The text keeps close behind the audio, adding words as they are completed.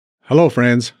Hello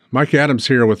friends, Mike Adams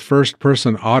here with First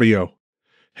Person Audio.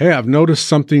 Hey, I've noticed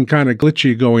something kind of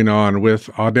glitchy going on with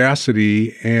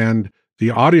Audacity and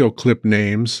the audio clip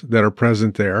names that are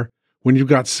present there when you've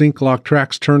got sync lock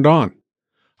tracks turned on.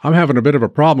 I'm having a bit of a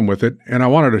problem with it, and I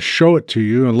wanted to show it to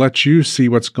you and let you see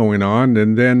what's going on,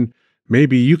 and then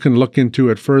maybe you can look into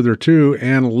it further too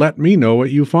and let me know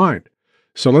what you find.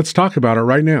 So let's talk about it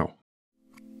right now.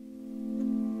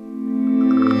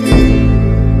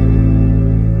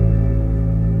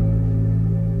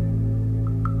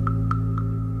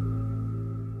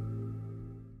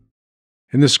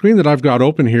 In the screen that I've got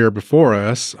open here before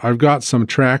us, I've got some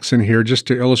tracks in here just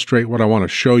to illustrate what I want to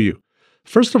show you.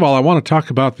 First of all, I want to talk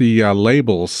about the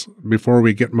labels before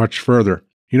we get much further.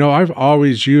 You know, I've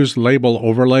always used label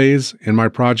overlays in my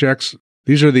projects.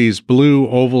 These are these blue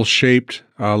oval-shaped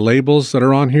labels that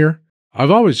are on here.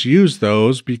 I've always used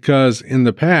those because in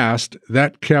the past,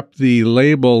 that kept the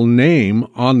label name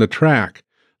on the track.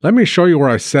 Let me show you where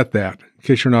I set that, in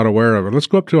case you're not aware of it. Let's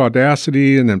go up to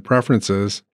Audacity and then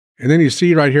Preferences. And then you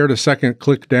see right here, the second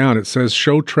click down, it says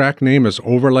Show Track Name as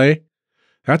Overlay.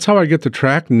 That's how I get the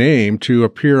track name to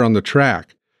appear on the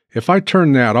track. If I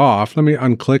turn that off, let me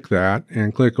unclick that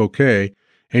and click OK,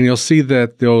 and you'll see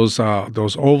that those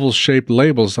oval-shaped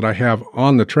labels that I have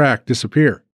on the track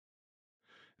disappear.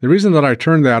 The reason that I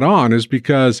turned that on is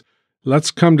because, let's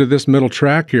come to this middle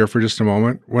track here for just a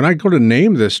moment. When I go to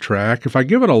name this track, if I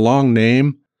give it a long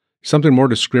name, something more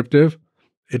descriptive,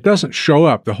 it doesn't show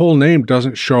up. The whole name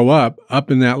doesn't show up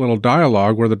in that little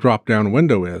dialog where the drop-down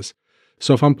window is.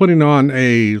 So if I'm putting on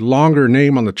a longer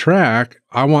name on the track,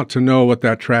 I want to know what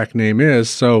that track name is.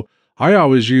 So I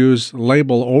always use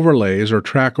label overlays or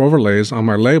track overlays on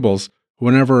my labels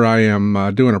whenever I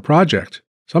am doing a project.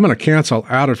 So I'm going to cancel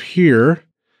out of here,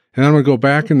 and I'm going to go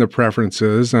back into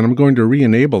Preferences, and I'm going to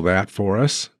re-enable that for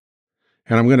us.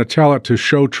 And I'm going to tell it to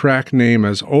show track name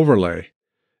as overlay.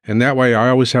 And that way I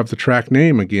always have the track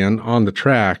name again on the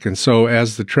track. And so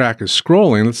as the track is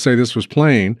scrolling, let's say this was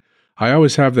playing, I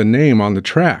always have the name on the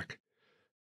track.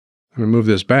 Let me move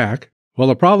this back. Well,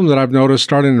 the problem that I've noticed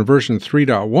starting in version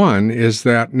 3.1 is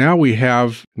that now we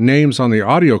have names on the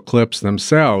audio clips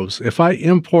themselves. If I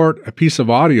import a piece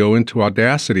of audio into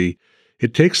Audacity,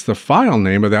 it takes the file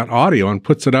name of that audio and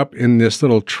puts it up in this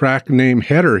little track name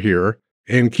header here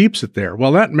and keeps it there.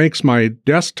 Well, that makes my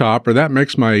desktop, or that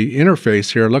makes my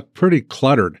interface here look pretty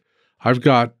cluttered. I've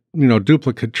got,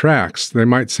 duplicate tracks. They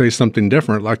might say something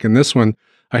different. Like in this one,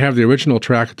 I have the original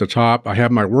track at the top, I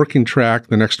have my working track,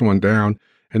 the next one down,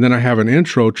 and then I have an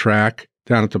intro track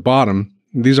down at the bottom.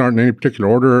 These aren't in any particular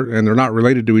order, and they're not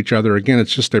related to each other. Again,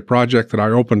 it's just a project that I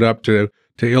opened up to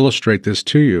illustrate this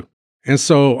to you. And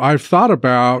so I've thought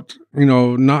about,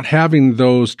 not having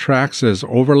those tracks as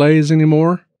overlays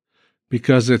anymore,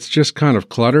 because it's just kind of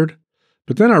cluttered.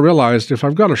 But then I realized if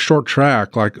I've got a short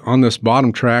track, like on this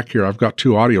bottom track here, I've got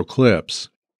two audio clips.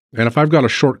 And if I've got a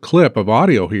short clip of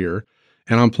audio here,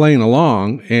 and I'm playing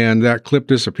along, and that clip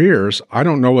disappears, I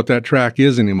don't know what that track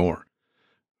is anymore.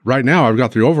 Right now, I've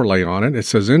got the overlay on it. It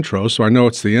says intro, so I know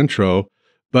it's the intro.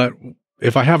 But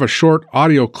if I have a short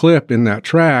audio clip in that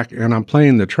track, and I'm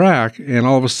playing the track, and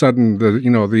all of a sudden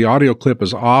the audio clip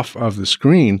is off of the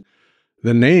screen,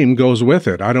 the name goes with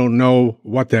it. I don't know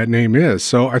what that name is.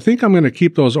 So I think I'm going to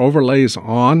keep those overlays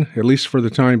on, at least for the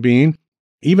time being,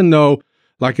 even though,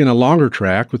 like in a longer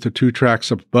track with the two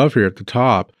tracks up above here at the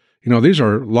top, these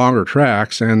are longer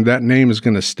tracks, and that name is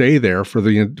going to stay there for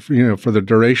the, for the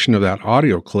duration of that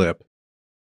audio clip.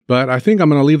 But I think I'm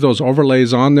going to leave those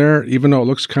overlays on there, even though it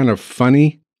looks kind of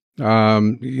funny. I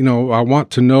want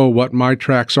to know what my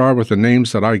tracks are with the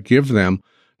names that I give them,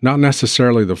 not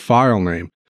necessarily the file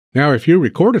name. Now, if you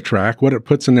record a track, what it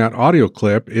puts in that audio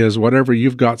clip is whatever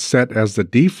you've got set as the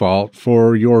default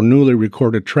for your newly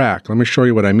recorded track. Let me show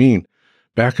you what I mean.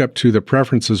 Back up to the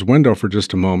Preferences window for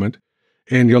just a moment,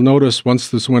 and you'll notice once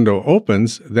this window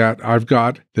opens that I've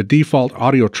got the default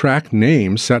audio track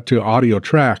name set to audio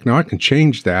track. Now, I can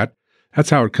change that. That's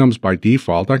how it comes by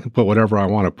default. I can put whatever I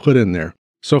want to put in there.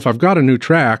 So if I've got a new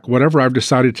track, whatever I've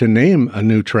decided to name a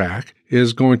new track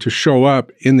is going to show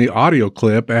up in the audio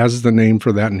clip as the name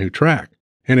for that new track.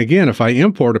 And again, if I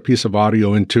import a piece of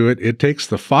audio into it, it takes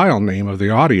the file name of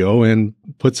the audio and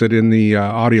puts it in the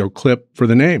audio clip for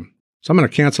the name. So I'm going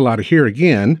to cancel out of here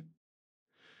again.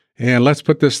 And let's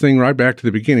put this thing right back to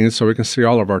the beginning so we can see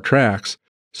all of our tracks.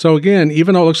 So again,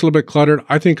 even though it looks a little bit cluttered,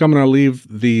 I think I'm going to leave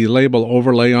the label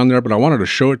overlay on there, but I wanted to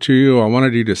show it to you. I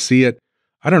wanted you to see it.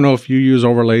 I don't know if you use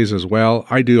overlays as well.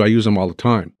 I do. I use them all the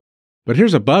time. But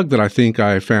here's a bug that I think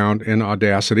I found in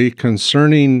Audacity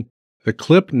concerning the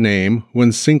clip name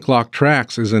when sync lock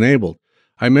tracks is enabled.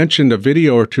 I mentioned a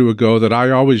video or two ago that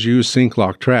I always use sync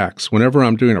lock tracks. Whenever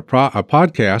I'm doing a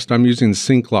podcast, I'm using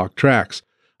sync lock tracks.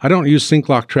 I don't use sync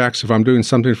lock tracks if I'm doing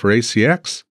something for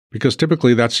ACX, because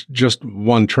typically that's just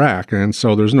one track, and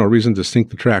so there's no reason to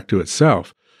sync the track to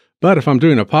itself. But if I'm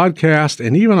doing a podcast,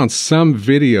 and even on some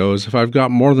videos, if I've got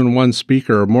more than one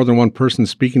speaker or more than one person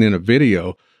speaking in a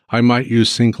video, I might use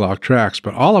sync lock tracks.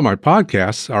 But all of my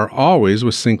podcasts are always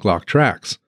with sync lock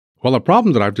tracks. Well, a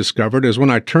problem that I've discovered is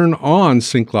when I turn on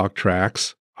sync lock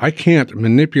tracks, I can't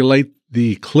manipulate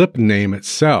the clip name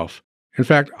itself. In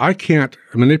fact, I can't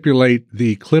manipulate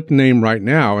the clip name right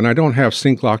now, and I don't have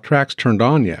sync lock tracks turned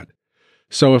on yet.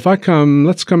 So if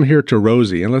let's come here to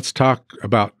Rosie, and let's talk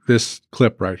about this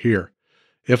clip right here.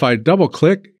 If I double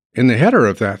click in the header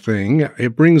of that thing,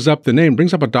 it brings up the name,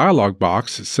 brings up a dialog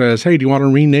box. It says, hey, do you want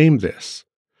to rename this?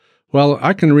 Well,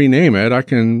 I can rename it. I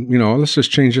can, let's just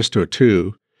change this to a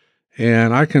 2.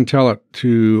 And I can tell it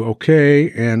to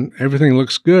OK, and everything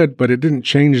looks good, but it didn't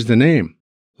change the name.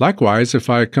 Likewise, if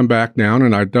I come back down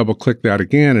and I double click that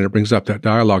again and it brings up that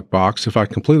dialog box, if I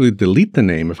completely delete the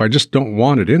name, if I just don't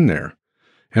want it in there,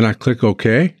 and I click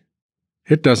OK,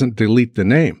 it doesn't delete the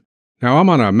name. Now I'm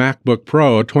on a MacBook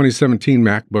Pro, a 2017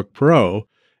 MacBook Pro,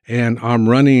 and I'm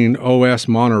running OS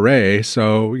Monterey,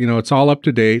 so it's all up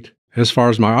to date as far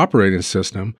as my operating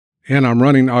system. And I'm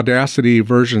running Audacity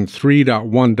version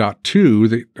 3.1.2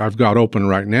 that I've got open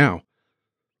right now.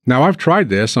 Now, I've tried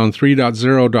this on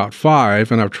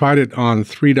 3.0.5, and I've tried it on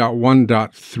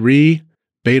 3.1.3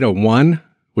 Beta 1,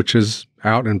 which is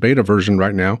out in beta version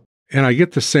right now, and I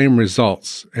get the same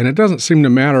results. And it doesn't seem to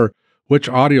matter which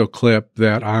audio clip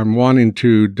that I'm wanting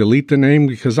to delete the name,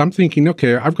 because I'm thinking,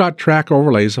 okay, I've got track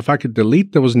overlays. If I could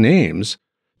delete those names,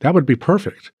 that would be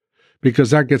perfect,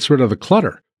 because that gets rid of the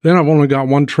clutter. Then I've only got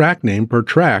one track name per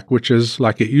track, which is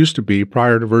like it used to be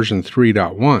prior to version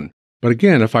 3.1. But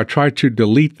again, if I try to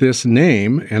delete this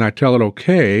name and I tell it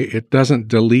OK, it doesn't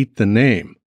delete the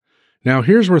name. Now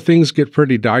here's where things get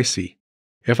pretty dicey.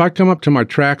 If I come up to my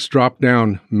tracks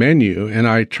drop-down menu and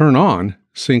I turn on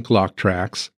sync lock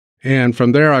tracks, and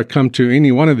from there I come to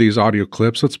any one of these audio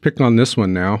clips, let's pick on this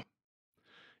one now,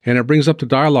 and it brings up the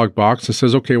dialog box and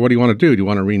says, okay, what do you want to do? Do you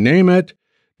want to rename it?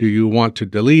 Do you want to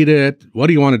delete it? What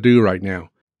do you want to do right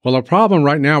now? Well, the problem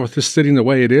right now with this sitting the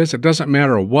way it is, it doesn't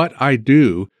matter what I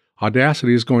do,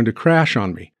 Audacity is going to crash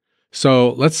on me.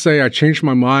 So let's say I change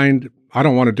my mind. I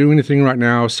don't want to do anything right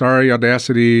now. Sorry,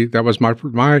 Audacity, that was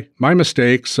my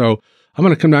mistake. So I'm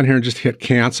going to come down here and just hit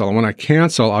cancel. And when I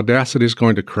cancel, Audacity is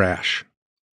going to crash.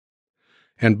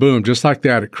 And boom, just like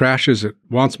that, it crashes. It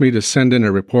wants me to send in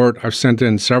a report. I've sent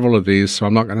in several of these, so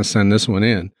I'm not going to send this one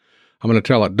in. I'm going to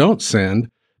tell it don't send.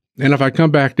 And if I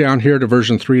come back down here to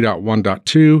version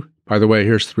 3.1.2, by the way,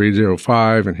 here's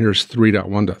 3.05 and here's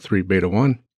 3.1.3 beta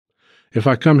 1. If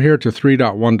I come here to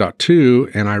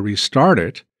 3.1.2 and I restart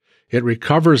it, it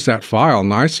recovers that file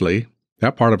nicely.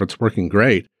 That part of it's working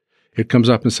great. It comes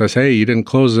up and says, hey, you didn't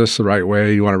close this the right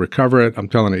way. You want to recover it? I'm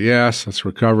telling it, yes, let's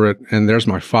recover it. And there's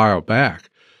my file back.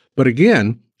 But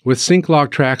again, with sync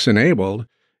lock tracks enabled,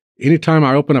 anytime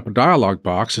I open up a dialog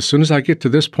box, as soon as I get to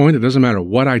this point, it doesn't matter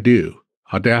what I do.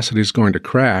 Audacity is going to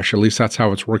crash. At least that's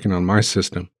how it's working on my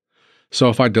system. So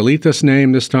if I delete this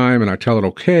name this time and I tell it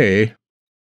OK,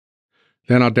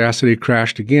 then Audacity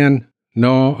crashed again.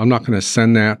 No, I'm not going to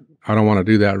send that. I don't want to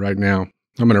do that right now.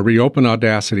 I'm going to reopen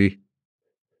Audacity.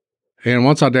 And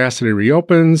once Audacity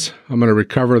reopens, I'm going to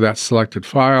recover that selected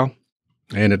file.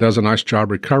 And it does a nice job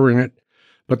recovering it.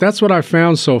 But that's what I've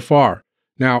found so far.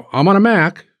 Now, I'm on a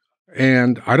Mac,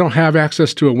 and I don't have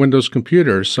access to a Windows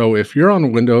computer. So if you're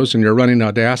on Windows and you're running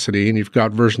Audacity and you've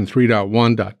got version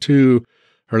 3.1.2,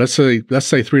 or let's say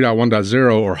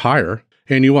 3.1.0 or higher,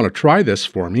 and you want to try this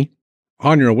for me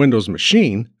on your Windows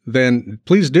machine, then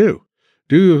please do.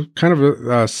 Do kind of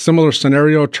a similar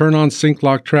scenario, turn on sync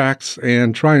lock tracks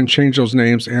and try and change those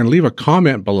names and leave a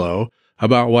comment below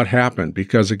about what happened.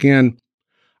 Because again,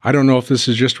 I don't know if this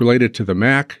is just related to the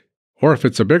Mac or if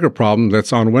it's a bigger problem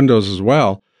that's on Windows as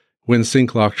well when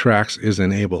sync lock tracks is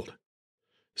enabled.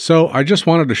 So I just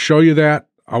wanted to show you that.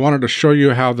 I wanted to show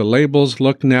you how the labels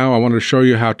look now. I wanted to show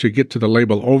you how to get to the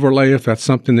label overlay if that's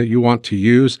something that you want to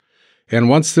use. And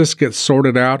once this gets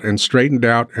sorted out and straightened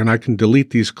out and I can delete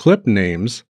these clip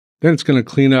names, then it's going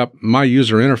to clean up my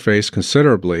user interface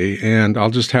considerably, and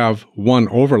I'll just have one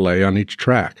overlay on each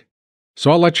track. So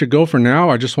I'll let you go for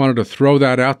now. I just wanted to throw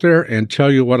that out there and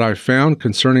tell you what I found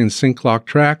concerning sync lock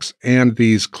tracks and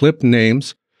these clip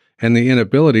names and the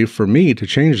inability for me to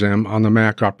change them on the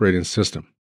Mac operating system.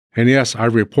 And yes,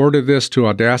 I've reported this to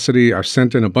Audacity. I've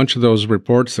sent in a bunch of those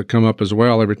reports that come up as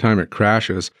well every time it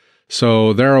crashes.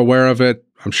 So they're aware of it.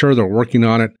 I'm sure they're working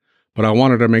on it. but I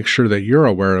wanted to make sure that you're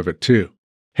aware of it too.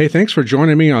 Hey, thanks for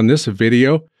joining me on this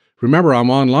video. Remember, I'm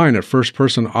online at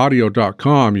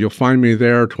firstpersonaudio.com. You'll find me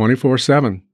there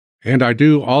 24/7. And I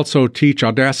do also teach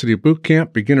Audacity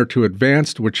Bootcamp, beginner to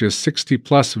advanced, which is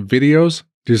 60+ videos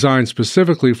designed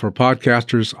specifically for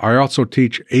podcasters. I also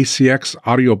teach ACX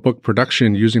audiobook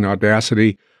production using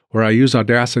Audacity, where I use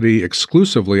Audacity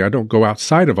exclusively. I don't go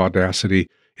outside of Audacity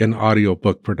in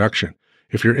audiobook production.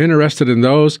 If you're interested in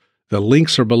those, the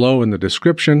links are below in the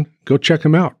description. Go check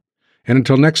them out. And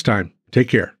until next time, take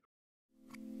care.